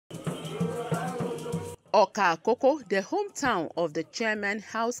Oka Akoko, the hometown of the Chairman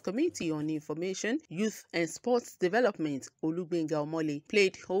House Committee on Information, Youth and Sports Development, Olugbenga Omole,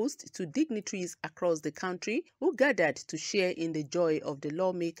 played host to dignitaries across the country who gathered to share in the joy of the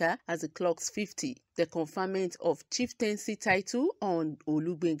lawmaker as he clocks 50. The conferment of chieftancy title on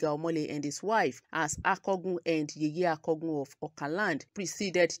Olugbenga Omole and his wife as akogun and yeye akogun of Oka land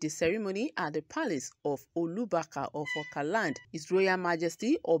preceded the ceremony at the palace of Olubaka of Oka land, His Royal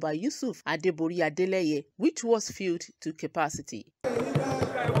Majesty Oba Yusuf Adeboye-Adeleye, which was filled to capacity.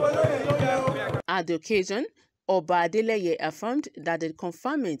 At the occasion, Oba Adeleye affirmed that the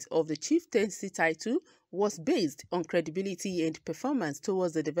conferment of the chieftancy title was based on credibility and performance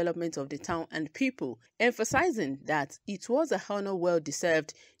towards the development of the town and people, emphasizing that it was a honor well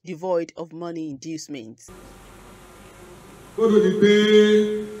deserved, devoid of money inducements.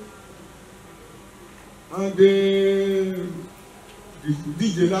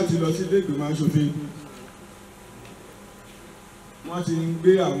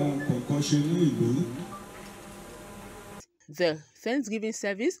 The Thanksgiving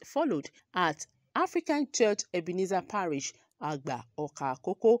service followed at African Church Ebenezer Parish, Agba, Oka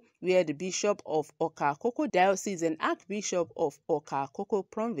Akoko, where the Bishop of Oka Akoko Diocese and Archbishop of Oka Akoko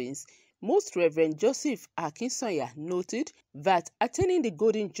Province, Most Reverend Joseph Akinsanya, noted that attaining the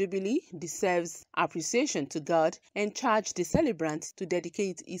Golden Jubilee deserves appreciation to God and charged the celebrant to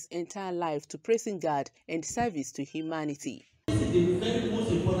dedicate his entire life to praising God and service to humanity. This is the very most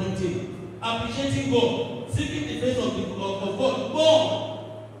important thing. Appreciating God, seeking the face of God. God.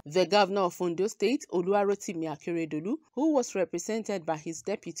 The Governor of Ondo State, Oluwarotimi, who was represented by his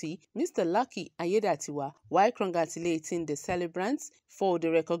deputy, Mr. Lucky Aiyedatiwa, while congratulating the celebrants for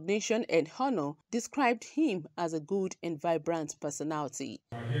the recognition and honor, described him as a good and vibrant personality.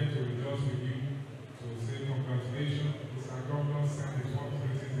 I'm here to rejoice with you, to say congratulations. Mr. Governor sent his one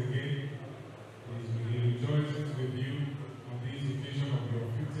praises again. He rejoices with you on this occasion of your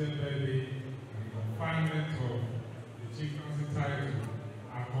 50th birthday and the conferment of the chieftancy title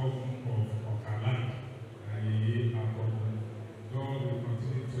akogun of Oka land and yeye akogun. God will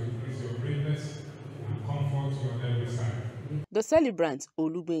continue to increase your greatness and comfort you on every side. The celebrant,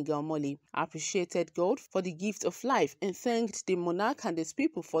 Olugbenga Omole, appreciated God for the gift of life and thanked the monarch and his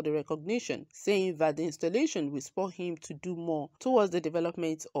people for the recognition, saying that the installation will spur him to do more towards the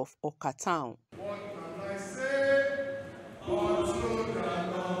development of Oka town. What can I say?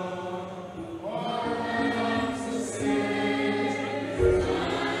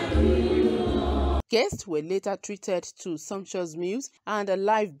 Guests were later treated to sumptuous meals and a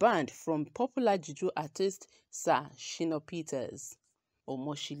live band from popular juju artist Sir Shino Peters.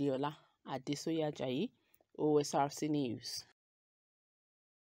 Omosileola, Adesoye-Ajayi, OSRC News.